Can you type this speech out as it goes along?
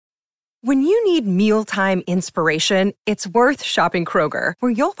When you need mealtime inspiration, it's worth shopping Kroger,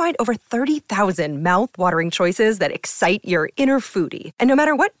 where you'll find over 30,000 mouth-watering choices that excite your inner foodie. And no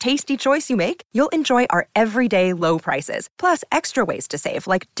matter what tasty choice you make, you'll enjoy our everyday low prices, plus extra ways to save,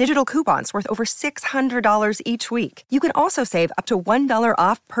 like digital coupons worth over $600 each week. You can also save up to $1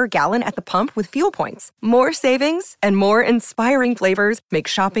 off per gallon at the pump with fuel points. More savings and more inspiring flavors make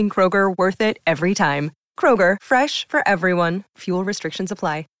shopping Kroger worth it every time. Kroger, fresh for everyone. Fuel restrictions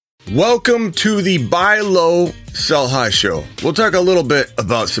apply. Welcome to the Buy Low, Sell High show. We'll talk a little bit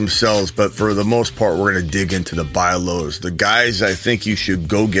about some sells, but for the most part, we're going to dig into the buy lows. The guys I think you should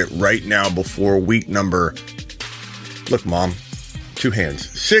go get right now before week number, look, Mom, 2 hands,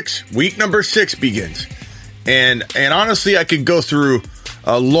 6, week number 6 begins. And honestly, I could go through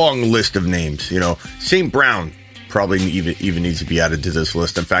a long list of names. You know, St. Brown probably even needs to be added to this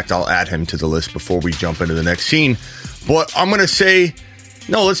list. In fact, I'll add him to the list before we jump into the next scene. But I'm going to say,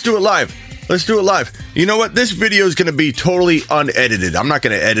 no, let's do it live. Let's do it live. You know what? This video is going to be totally unedited. I'm not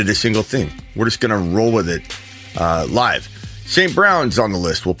going to edit a single thing. We're just going to roll with it live. St. Brown's on the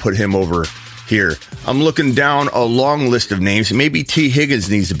list. We'll put him over here. I'm looking down a long list of names. Maybe T. Higgins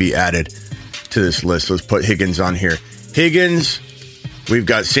needs to be added to this list. Let's put Higgins on here. Higgins. We've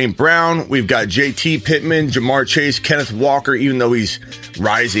got St. Brown. We've got JT Pittman, Jamar Chase, Kenneth Walker. Even though he's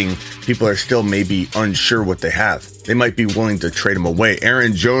rising, people are still maybe unsure what they have. They might be willing to trade him away.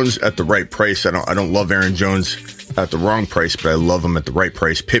 Aaron Jones at the right price. I don't love Aaron Jones at the wrong price, but I love him at the right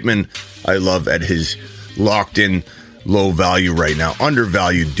price. Pittman, I love at his locked in low value right now.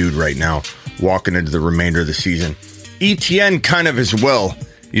 Undervalued dude right now, walking into the remainder of the season. ETN kind of as well.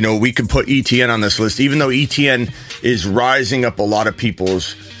 You know, we could put ETN on this list, even though ETN is rising up a lot of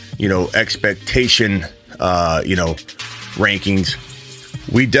people's, expectation, rankings.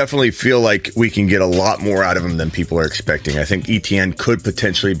 We definitely feel like we can get a lot more out of him than people are expecting. I think ETN could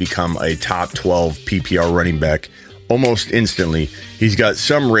potentially become a top 12 PPR running back almost instantly. He's got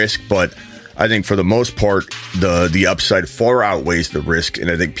some risk, but I think for the most part, the upside far outweighs the risk.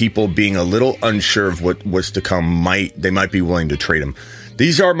 And I think people being a little unsure of what was to come they might be willing to trade him.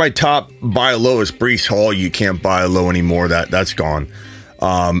 These are my top buy lows. Breece Hall, you can't buy low anymore. That's gone.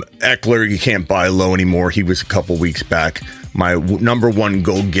 Eckler, you can't buy low anymore. He was a couple weeks back. My number one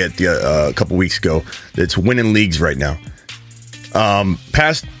go get a couple weeks ago. That's winning leagues right now.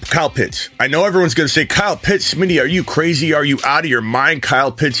 Past Kyle Pitts. I know everyone's going to say, Kyle Pitts, Smitty, are you crazy? Are you out of your mind?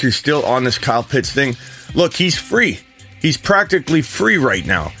 Kyle Pitts, you're still on this Kyle Pitts thing. Look, he's free. He's practically free right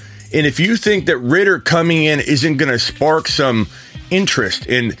now. And if you think that Ritter coming in isn't going to spark some interest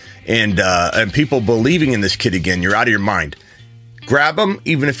and people believing in this kid again, you're out of your mind. Grab him,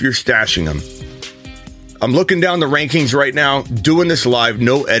 even if you're stashing him. I'm looking down the rankings right now, doing this live,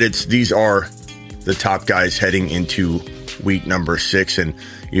 no edits. These are the top guys heading into week number 6. And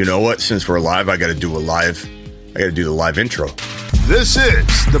you know what? Since we're live, I got to do the live intro. This is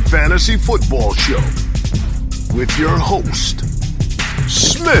the Fantasy Football Show with your host,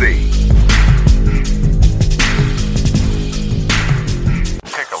 Smitty.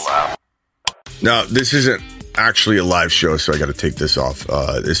 Take a lap. Now, this isn't actually a live show, so I got to take this off.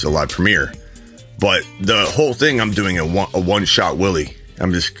 This is a live premiere. But the whole thing, I'm doing a one-shot Willie. I'm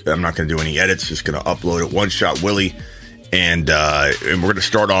not going to do any edits. Just going to upload it, one-shot Willie. And we're going to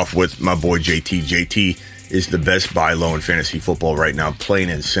start off with my boy JT. JT is the best buy low in fantasy football right now, plain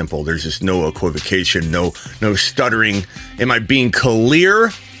and simple. There's just no equivocation, no stuttering. Am I being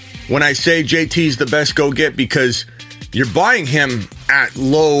clear when I say JT's the best go get? Because you're buying him at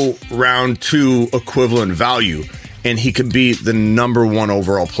low round 2 equivalent value, and he could be the number 1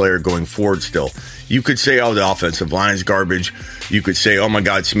 overall player going forward still. You could say, oh, the offensive line is garbage. You could say, oh, my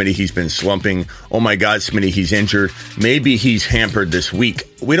God, Smitty, he's been slumping. Oh, my God, Smitty, he's injured. Maybe he's hampered this week.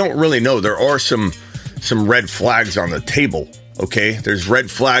 We don't really know. There are some red flags on the table, okay? There's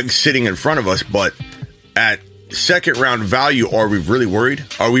red flags sitting in front of us, but at second round value, are we really worried?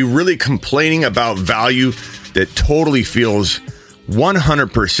 Are we really complaining about value that totally feels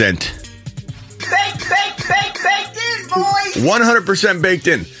 100% Baked in, boys! 100% baked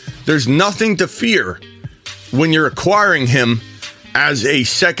in? There's nothing to fear when you're acquiring him as a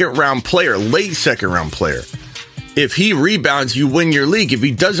second round player, late second round player. If he rebounds, you win your league. If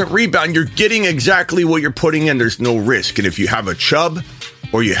he doesn't rebound, you're getting exactly what you're putting in. There's no risk. And if you have a Chubb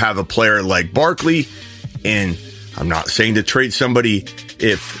or you have a player like Barkley, and I'm not saying to trade somebody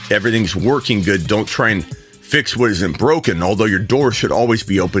if everything's working good, don't try and fix what isn't broken, although your door should always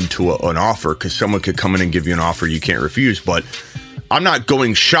be open to an offer, because someone could come in and give you an offer you can't refuse. But I'm not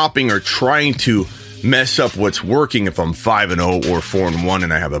going shopping or trying to mess up what's working if I'm 5-0 or 4-1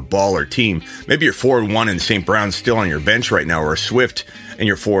 and I have a baller team. Maybe you're 4-1 and St. Brown's still on your bench right now, or a Swift and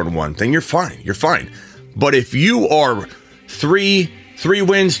you're 4-1. Then you're fine. You're fine. But if you are 3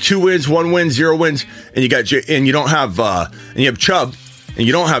 wins, 2 wins, 1 win, 0 wins, and you don't have and you have Chubb and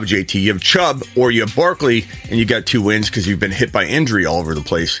you don't have JT, you have Chubb or you have Barkley and you got 2 wins because you've been hit by injury all over the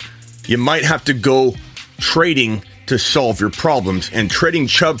place, you might have to go trading to solve your problems. And trading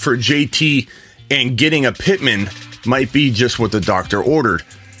Chubb for JT and getting a Pittman might be just what the doctor ordered.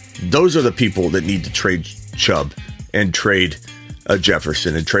 Those are the people that need to trade Chubb and trade a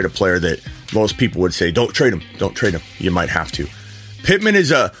Jefferson and trade a player that most people would say, don't trade him. Don't trade him. You might have to. Pittman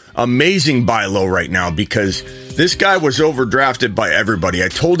is a amazing buy low right now because this guy was overdrafted by everybody. I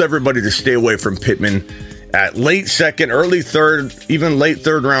told everybody to stay away from Pittman at late second, early third, even late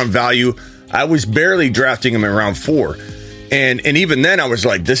third round value. I was barely drafting him in round 4. And even then I was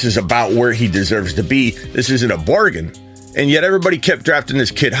like, this is about where he deserves to be. This isn't a bargain. And yet everybody kept drafting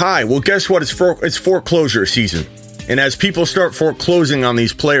this kid high. Well, guess what? It's foreclosure season. And as people start foreclosing on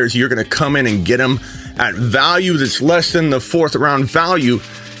these players, you're going to come in and get them at value that's less than the 4th round value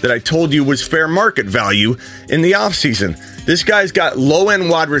that I told you was fair market value in the offseason. This guy's got low-end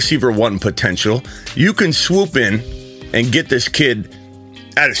wide receiver 1 potential. You can swoop in and get this kid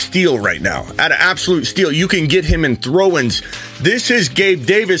at a steal right now, at an absolute steal. You can get him in throw-ins. This is Gabe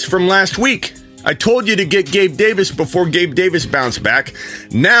Davis from last week. I told you to get Gabe Davis before Gabe Davis bounced back.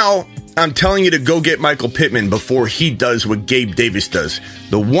 Now I'm telling you to go get Michael Pittman before he does what Gabe Davis does.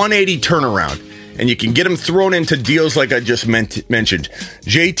 The 180 turnaround. And you can get him thrown into deals like I just mentioned.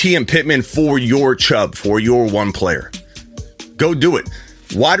 JT and Pittman for your Chubb, for your one player. Go do it.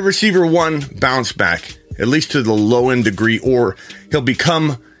 Wide receiver 1, bounce back, at least to the low-end degree, or he'll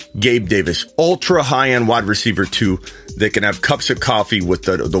become Gabe Davis. Ultra high-end wide receiver 2 that can have cups of coffee with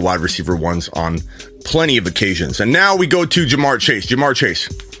the wide receiver 1s on plenty of occasions. And now we go to Ja'Marr Chase. Ja'Marr Chase.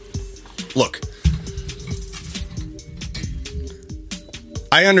 Look,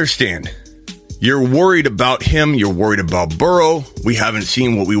 I understand. You're worried about him. You're worried about Burrow. We haven't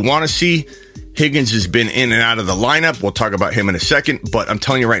seen what we want to see. Higgins has been in and out of the lineup. We'll talk about him in a second. But I'm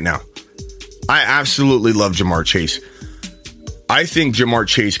telling you right now, I absolutely love Ja'Marr Chase. I think Ja'Marr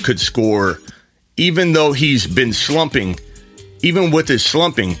Chase could score, even though he's been slumping. Even with his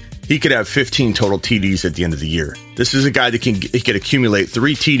slumping, he could have 15 total TDs at the end of the year. This is a guy that he could accumulate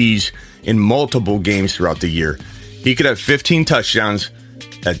 3 TDs in multiple games throughout the year. He could have 15 touchdowns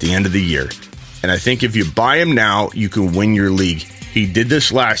at the end of the year. And I think if you buy him now, you can win your league. He did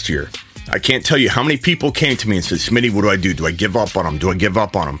this last year. I can't tell you how many people came to me and said, Smitty, what do I do? Do I give up on him? Do I give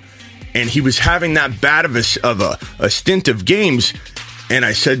up on him? And he was having that bad of a stint of games. And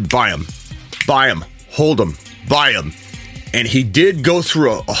I said, buy him, hold him, buy him. And he did go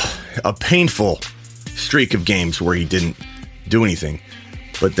through a painful streak of games where he didn't do anything.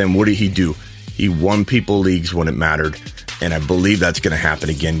 But then what did he do? He won people leagues when it mattered. And I believe that's going to happen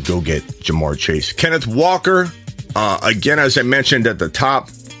again. Go get Ja'Marr Chase. Kenneth Walker, again, as I mentioned at the top,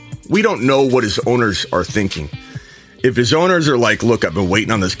 we don't know what his owners are thinking. If his owners are like, look, I've been waiting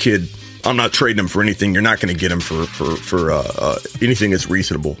on this kid. I'm not trading him for anything. You're not going to get him for anything that's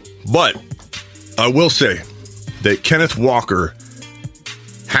reasonable. But I will say that Kenneth Walker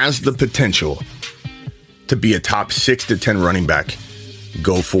has the potential to be a top 6 to 10 running back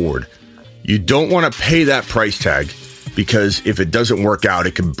go forward. You don't want to pay that price tag, because if it doesn't work out,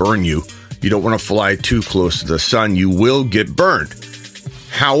 it can burn you. You don't want to fly too close to the sun. You will get burned.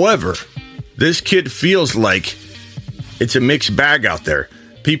 However, this kid feels like it's a mixed bag out there.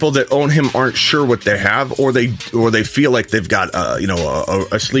 People that own him aren't sure what they have, or they feel like they've got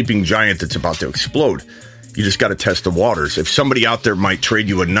a sleeping giant that's about to explode. You just got to test the waters. If somebody out there might trade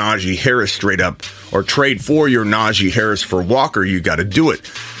you a Najee Harris straight up, or trade for your Najee Harris for Walker, you got to do it.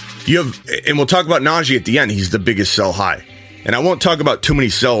 And we'll talk about Najee at the end. He's the biggest sell high. And I won't talk about too many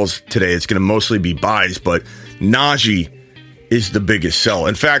sells today. It's going to mostly be buys, but Najee is the biggest sell.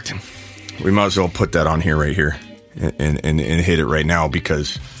 In fact, we might as well put that on here right here and hit it right now,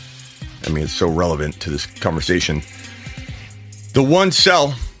 because, I mean, it's so relevant to this conversation. The one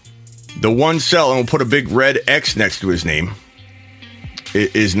sell, and we'll put a big red X next to his name,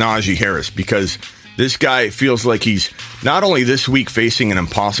 is Najee Harris, because this guy feels like he's not only this week facing an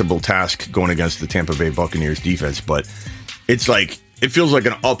impossible task going against the Tampa Bay Buccaneers defense, but it's like, it feels like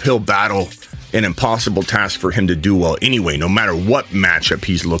an uphill battle an impossible task for him to do well anyway, no matter what matchup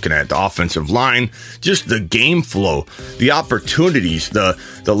he's looking at. The offensive line, just the game flow, the opportunities, the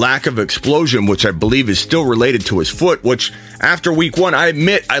lack of explosion, which I believe is still related to his foot, which after week one, I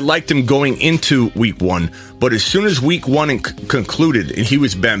admit I liked him going into week one, but as soon as week one concluded and he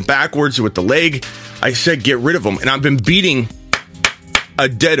was bent backwards with the leg, I said get rid of him. And I've been beating a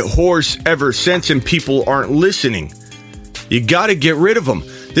dead horse ever since, and people aren't listening. You got to get rid of him.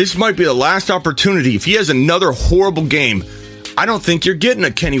 This might be the last opportunity. If he has another horrible game, I don't think you're getting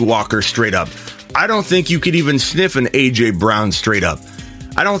a Kenny Walker straight up. I don't think you could even sniff an A.J. Brown straight up.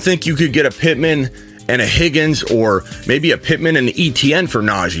 I don't think you could get a Pittman and a Higgins, or maybe a Pittman and ETN for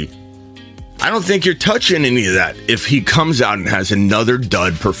Najee. I don't think you're touching any of that if he comes out and has another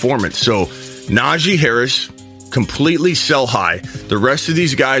dud performance. So Najee Harris, completely sell high. The rest of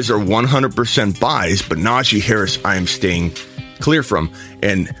these guys are 100% buys, but Najee Harris I am staying clear from.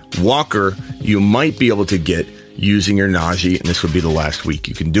 And Walker, you might be able to get using your Najee, and this would be the last week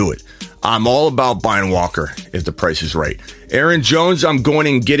you can do it. I'm all about buying Walker if the price is right. Aaron Jones, I'm going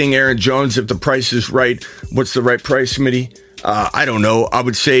and getting Aaron Jones if the price is right. What's the right price, Smitty? I don't know. I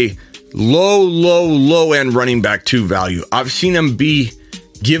would say low end running back 2 value. I've seen him be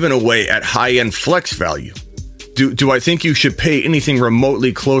given away at high end flex value. Do I think you should pay anything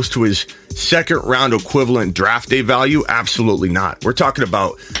remotely close to his second round equivalent draft day value? Absolutely not. We're talking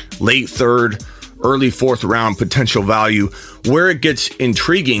about late third, early fourth round potential value. Where it gets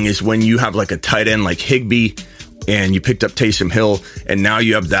intriguing is when you have like a tight end like Higbee and you picked up Taysom Hill, and now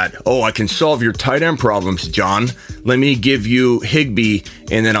you have that, oh, I can solve your tight end problems, John. Let me give you Higbee,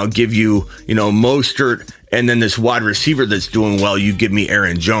 and then I'll give you, Mostert, and then this wide receiver that's doing well, you give me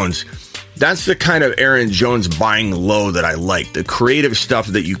Aaron Jones. That's the kind of Aaron Jones buying low that I like. The creative stuff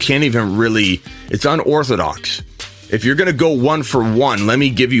that you can't even really, it's unorthodox. If you're going to go 1 for 1, let me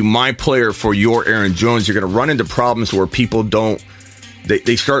give you my player for your Aaron Jones. You're going to run into problems where people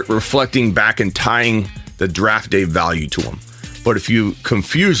they start reflecting back and tying the draft day value to them. But if you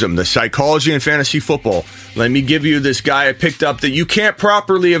confuse them, the psychology in fantasy football, let me give you this guy I picked up that you can't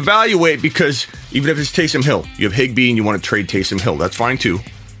properly evaluate, because even if it's Taysom Hill, you have Higbee and you want to trade Taysom Hill, that's fine too.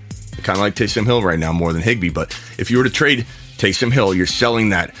 I kind of like Taysom Hill right now more than Higbee, but if you were to trade Taysom Hill, you're selling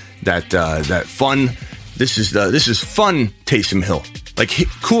that fun. This is fun Taysom Hill, like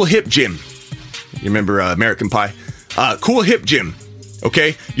cool hip Jim. You remember American Pie? Cool hip Jim.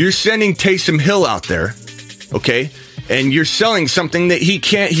 Okay, you're sending Taysom Hill out there. Okay, and you're selling something that he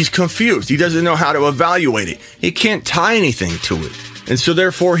can't. He's confused. He doesn't know how to evaluate it. He can't tie anything to it. And so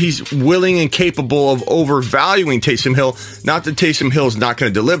therefore he's willing and capable of overvaluing Taysom Hill. Not that Taysom Hill is not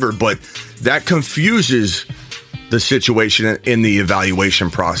going to deliver, but that confuses the situation in the evaluation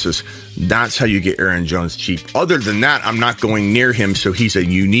process. That's how you get Aaron Jones cheap. Other than that, I'm not going near him, so he's a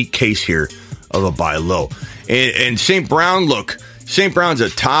unique case here of a buy low. And St. Brown, look, St. Brown's a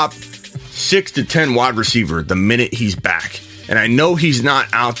top 6 to 10 wide receiver the minute he's back. And I know he's not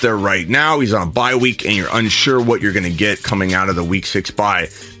out there right now. He's on a bye week, and you're unsure what you're going to get coming out of the week 6 bye,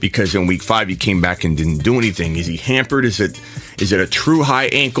 because in week 5 he came back and didn't do anything. Is he hampered? Is it a true high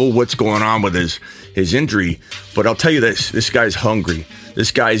ankle? What's going on with his injury? But I'll tell you this guy's hungry.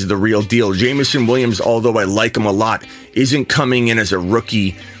 This guy's the real deal. Jameson Williams, although I like him a lot, isn't coming in as a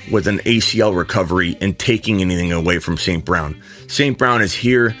rookie with an ACL recovery and taking anything away from St. Brown. St. Brown is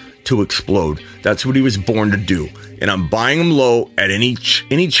here to explode. That's what he was born to do. And I'm buying him low at any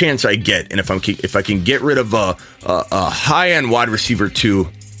chance I get. And if I can get rid of a high-end wide receiver 2,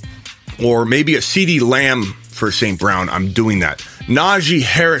 or maybe a CeeDee Lamb for St. Brown, I'm doing that. Najee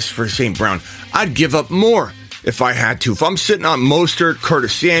Harris for St. Brown, I'd give up more if I had to. If I'm sitting on Mostert,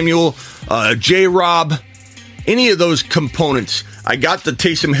 Curtis Samuel, J-Rob, any of those components, I got the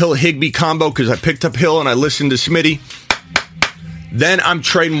Taysom Hill-Higbee combo because I picked up Hill and I listened to Smitty. Then I'm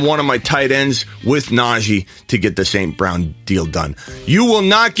trading one of my tight ends with Najee to get the St. Brown deal done. You will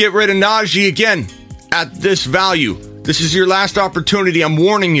not get rid of Najee again at this value. This is your last opportunity. I'm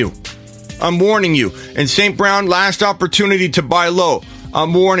warning you. And St. Brown, last opportunity to buy low.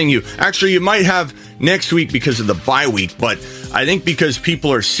 I'm warning you. Actually, you might have next week because of the bye week, but I think because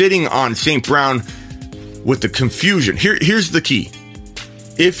people are sitting on St. Brown with the confusion. Here's the key.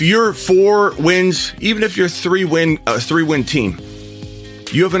 If you're 4 wins, even if you're a 3-win team,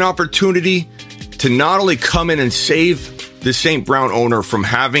 you have an opportunity to not only come in and save the St. Brown owner from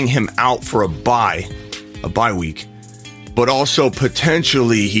having him out for a bye week, but also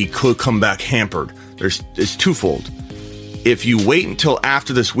potentially he could come back hampered. It's twofold. If you wait until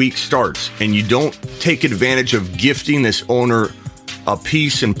after this week starts and you don't take advantage of gifting this owner a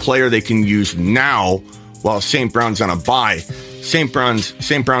piece and player they can use now while St. Brown's on a bye, St.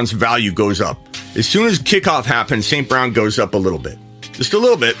 Brown's value goes up. As soon as kickoff happens, St. Brown goes up a little bit. Just a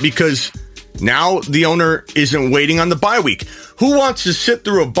little bit, because now the owner isn't waiting on the bye week. Who wants to sit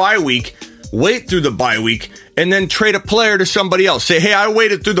through a bye week, wait through the bye week, and then trade a player to somebody else? Say, hey, I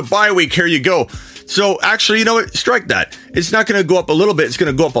waited through the bye week, here you go. So actually, you know what? Strike that. It's not going to go up a little bit. It's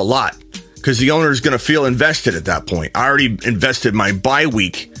going to go up a lot, because the owner is going to feel invested at that point. I already invested my bye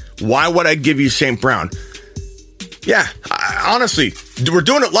week. Why would I give you St. Brown? Yeah, honestly, we're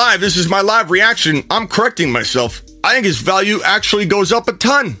doing it live. This is my live reaction. I'm correcting myself. I think his value actually goes up a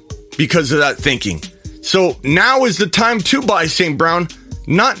ton because of that thinking. So now is the time to buy St. Brown,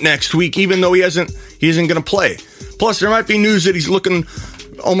 not next week, even though he isn't going to play. Plus, there might be news that he's looking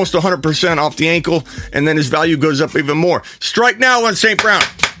almost 100% off the ankle, and then his value goes up even more. Strike now on St. Brown.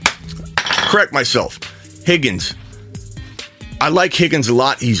 Correct myself. Higgins. I like Higgins a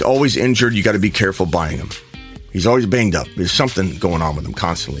lot. He's always injured. You got to be careful buying him. He's always banged up. There's something going on with him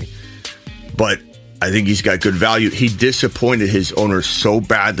constantly. But I think he's got good value. He disappointed his owners so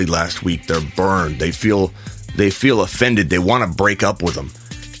badly last week. They're burned. They feel offended. They want to break up with him.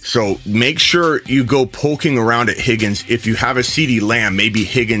 So make sure you go poking around at Higgins. If you have a CeeDee Lamb, maybe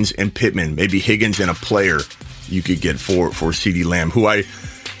Higgins and Pittman, maybe Higgins and a player you could get for CeeDee Lamb, who I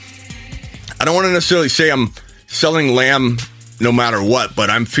don't want to necessarily say I'm selling Lamb no matter what, but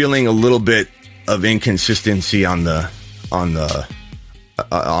I'm feeling a little bit of inconsistency on the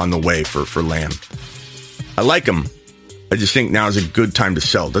way for Lamb. I like him. I just think now is a good time to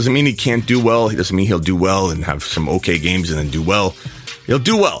sell. Doesn't mean he can't do well. He doesn't mean he'll do well and have some okay games and then do well. He'll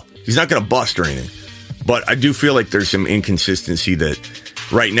do well. He's not going to bust or anything. But I do feel like there's some inconsistency that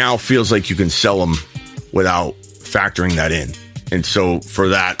right now feels like you can sell him without factoring that in. And so for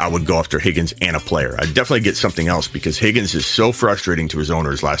that, I would go after Higgins and a player. I'd definitely get something else, because Higgins is so frustrating to his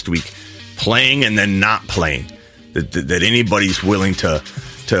owners last week, playing and then not playing, that anybody's willing to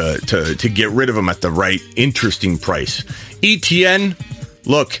get rid of him at the right interesting price. ETN,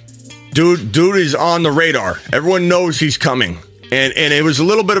 look, dude is on the radar. Everyone knows he's coming. And it was a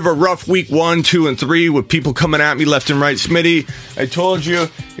little bit of a rough week 1, 2, and 3 with people coming at me left and right. Smitty, I told you,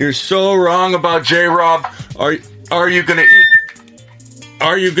 you're so wrong about J-Rob. Are you gonna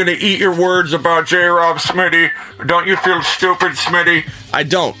eat your words about J-Rob, Smitty? Don't you feel stupid, Smitty? I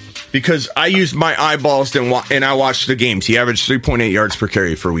don't, because I used my eyeballs and I watched the games. He averaged 3.8 yards per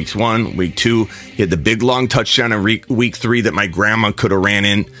carry for weeks 1, week 2. He had the big long touchdown in week 3 that my grandma could have ran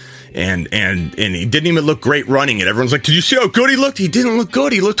in. And he didn't even look great running it. Everyone's like, did you see how good he looked? He didn't look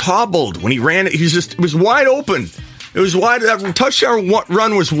good. He looked hobbled. When he ran it, it was wide open. It was wide. That touchdown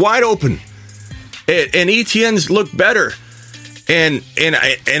run was wide open. And ETN's looked better. And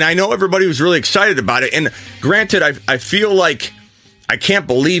I know everybody was really excited about it. And granted, I feel like I can't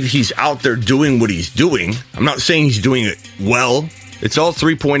believe he's out there doing what he's doing. I'm not saying he's doing it well. It's all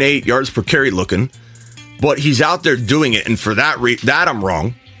 3.8 yards per carry looking. But he's out there doing it. And for that I'm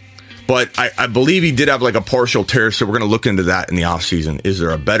wrong. But I believe he did have like a partial tear, so we're going to look into that in the offseason. Is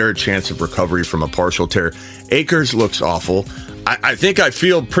there a better chance of recovery from a partial tear? Akers looks awful. I think I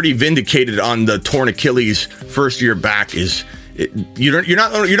feel pretty vindicated on the torn Achilles first year back. You're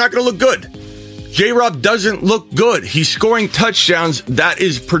not going to look good. J-Rob doesn't look good. He's scoring touchdowns. That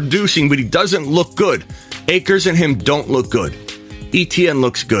is producing, but he doesn't look good. Akers and him don't look good. ETN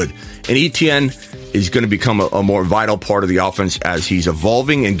looks good. And ETN is going to become a more vital part of the offense as he's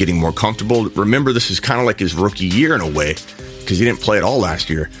evolving and getting more comfortable. Remember, this is kind of like his rookie year in a way, because he didn't play at all last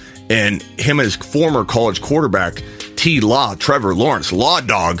year. And him and his former college quarterback, Trevor Lawrence, Law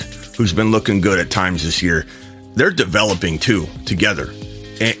Dog, who's been looking good at times this year, they're developing too together.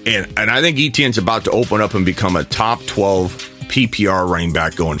 And I think ETN's about to open up and become a top 12 PPR running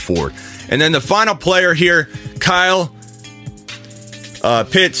back going forward. And then the final player here, Kyle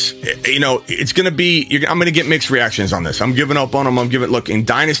Pitts, it's going to be, I'm going to get mixed reactions on this. I'm giving up on him. Look, in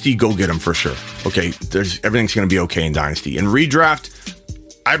Dynasty, go get him for sure. Okay, everything's going to be okay in Dynasty. In Redraft,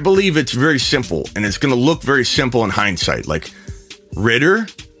 I believe it's very simple, and it's going to look very simple in hindsight. Like, Ridder,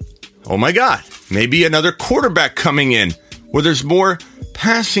 oh my God, maybe another quarterback coming in where there's more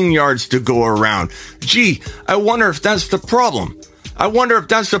passing yards to go around. Gee, I wonder if that's the problem.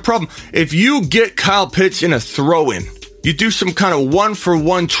 If you get Kyle Pitts in a throw-in, you do some kind of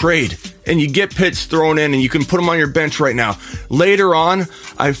 1-for-1 trade, and you get Pitts thrown in, and you can put him on your bench right now. Later on,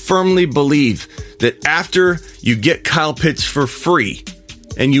 I firmly believe that after you get Kyle Pitts for free,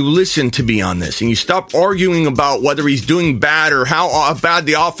 and you listen to me on this, and you stop arguing about whether he's doing bad or how bad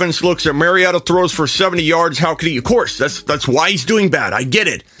the offense looks, or Mariota throws for 70 yards, how could he? Of course, that's why he's doing bad. I get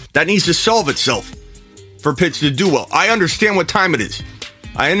it. That needs to solve itself for Pitts to do well. I understand what time it is.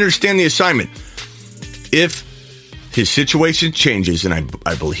 I understand the assignment. If his situation changes, and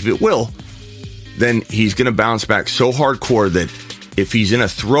I believe it will, then he's going to bounce back so hardcore that if he's in a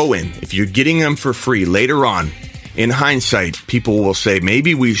throw-in, if you're getting him for free later on, in hindsight, people will say,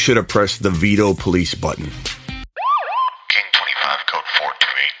 maybe we should have pressed the veto police button. King 25, code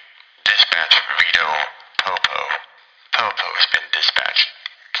 428. Dispatch veto Popo. Popo's been dispatched.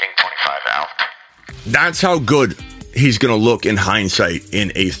 King 25 out. That's how good he's going to look in hindsight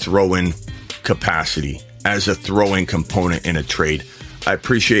in a throw-in capacity, as a throw-in component in a trade. I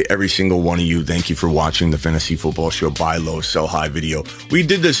appreciate every single one of you. Thank you for watching the Fantasy Football Show Buy Low, Sell High video. We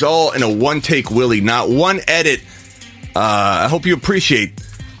did this all in a one-take Willie, not one edit. I hope you appreciate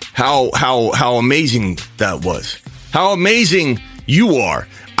how amazing that was. How amazing you are.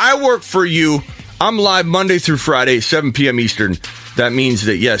 I work for you. I'm live Monday through Friday, 7 p.m. Eastern. That means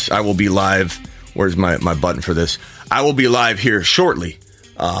that, yes, I will be live. Where's my button for this? I will be live here shortly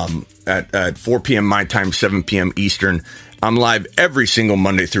at 4 p.m. my time, 7 p.m. Eastern. I'm live every single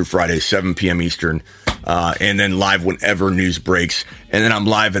Monday through Friday, 7 p.m. Eastern, and then live whenever news breaks. And then I'm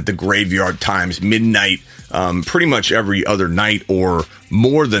live at the graveyard times, midnight, pretty much every other night or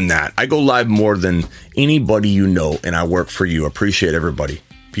more than that. I go live more than anybody you know, and I work for you. Appreciate everybody.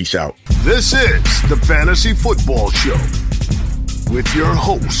 Peace out. This is the Fantasy Football Show with your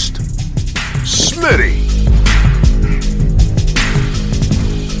host, Smitty.